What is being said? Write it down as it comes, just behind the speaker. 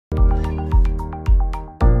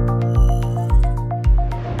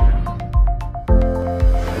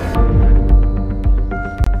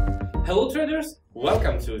Hello traders,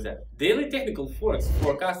 welcome to the Daily Technical Forex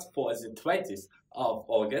forecast for the 20th of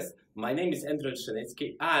August. My name is Andrzej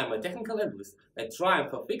Shanetsky. I am a technical analyst at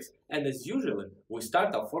Triumph FX, and as usual, we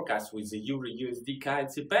start our forecast with the Euro-USD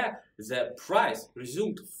currency pair. The price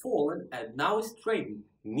resumed falling and now is trading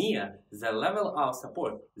near the level of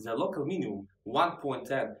support, the local minimum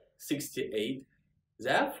 1.1068.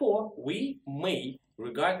 Therefore, we may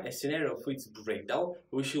regard a scenario of its breakdown,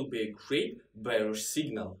 which will be a great bearish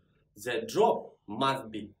signal. The drop must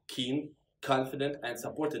be keen, confident, and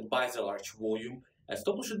supported by the large volume. A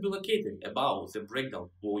stop loss should be located above the breakdown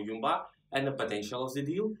volume bar, and the potential of the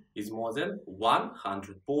deal is more than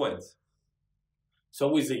 100 points. So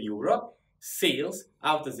with the euro, sales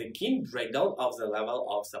after the keen breakdown of the level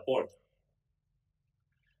of support.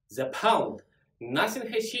 The pound. Nothing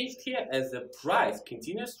has changed here as the price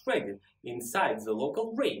continues trading inside the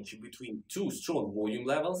local range between two strong volume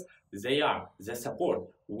levels. They are the support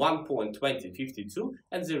 1.2052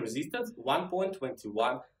 and the resistance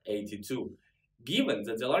 1.2182. Given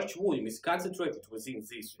that the large volume is concentrated within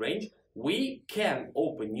this range, we can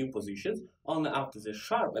open new positions only after the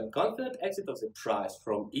sharp and confident exit of the price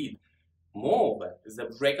from it. Moreover, the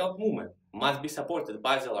breakout movement must be supported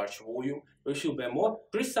by the large volume, which will be a more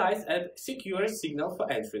precise and secure signal for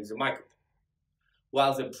entering the market.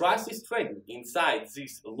 While the price is trading inside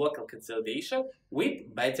this local consolidation,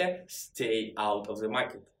 we'd better stay out of the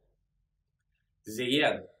market. The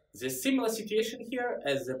yen. The similar situation here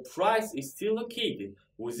as the price is still located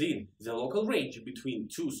within the local range between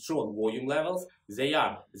two strong volume levels. They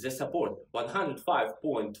are the support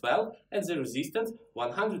 105.12 and the resistance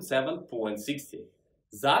 107.60.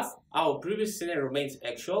 Thus, our previous scenario remains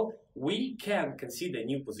actual. We can consider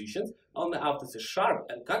new positions only after the sharp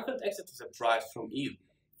and confident exit of the price from it.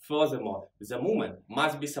 Furthermore, the movement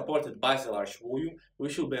must be supported by the large volume,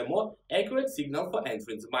 which will be a more accurate signal for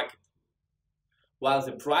entering the market. While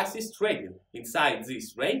the price is trading inside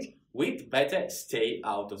this range, we'd better stay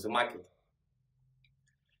out of the market.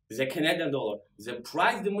 The Canadian dollar. The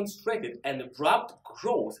price demonstrated an abrupt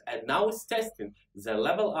growth and now is testing the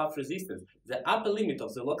level of resistance, the upper limit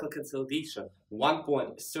of the local consolidation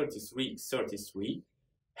 1.3333.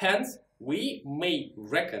 Hence, we may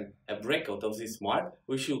reckon a breakout of this mark,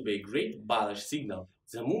 which will be a great bullish signal.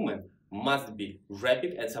 The movement must be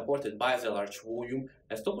rapid and supported by the large volume.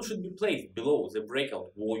 A stop loss should be placed below the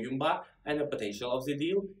breakout volume bar, and the potential of the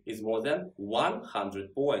deal is more than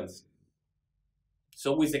 100 points.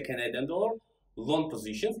 So with the Canadian dollar, long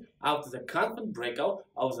positions after the confident breakout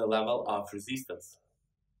of the level of resistance.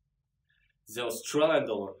 The Australian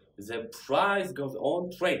dollar. The price goes on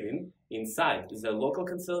trading inside the local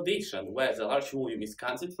consolidation where the large volume is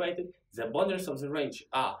concentrated. The boundaries of the range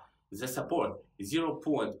are the support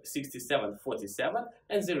 0.6747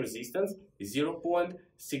 and the resistance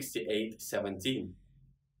 0.6817.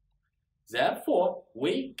 Therefore,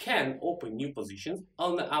 we can open new positions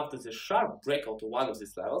only after the sharp breakout to one of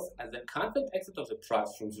these levels and the confident exit of the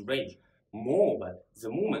price from the range. Moreover, the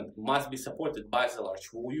movement must be supported by the large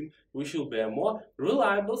volume, which will be a more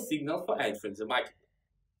reliable signal for entering the market.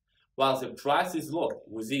 While the price is locked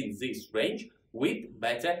within this range, we'd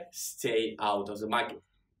better stay out of the market.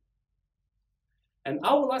 And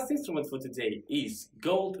our last instrument for today is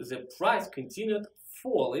gold. The price continued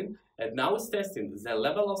falling and now is testing the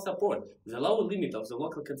level of support, the lower limit of the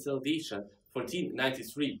local consolidation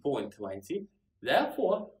 1493.20.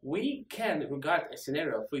 Therefore, we can regard a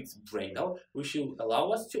scenario of its breakdown, which will allow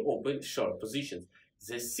us to open short positions.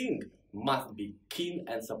 The thing must be keen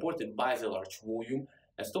and supported by the large volume.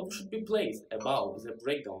 A stop should be placed above the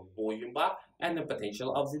breakdown volume bar, and the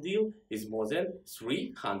potential of the deal is more than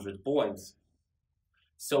 300 points.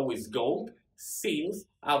 So with gold, sales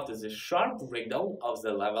after the sharp breakdown of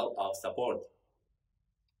the level of support.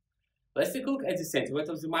 Let's take a look at the sentiment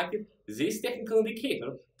of the market. This technical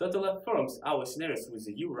indicator totally affirms our scenarios with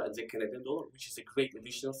the euro and the Canadian dollar, which is a great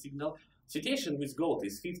additional signal. Situation with gold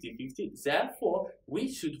is 50-50, therefore we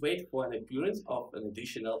should wait for an appearance of an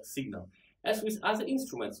additional signal. As with other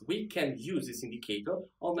instruments, we can use this indicator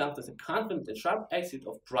only after the confident and sharp exit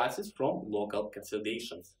of prices from local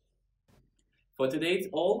consolidations. For today it's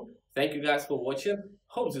all. Thank you guys for watching.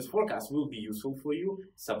 Hope this forecast will be useful for you.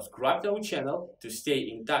 Subscribe to our channel to stay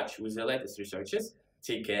in touch with the latest researches.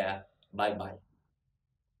 Take care. Bye bye.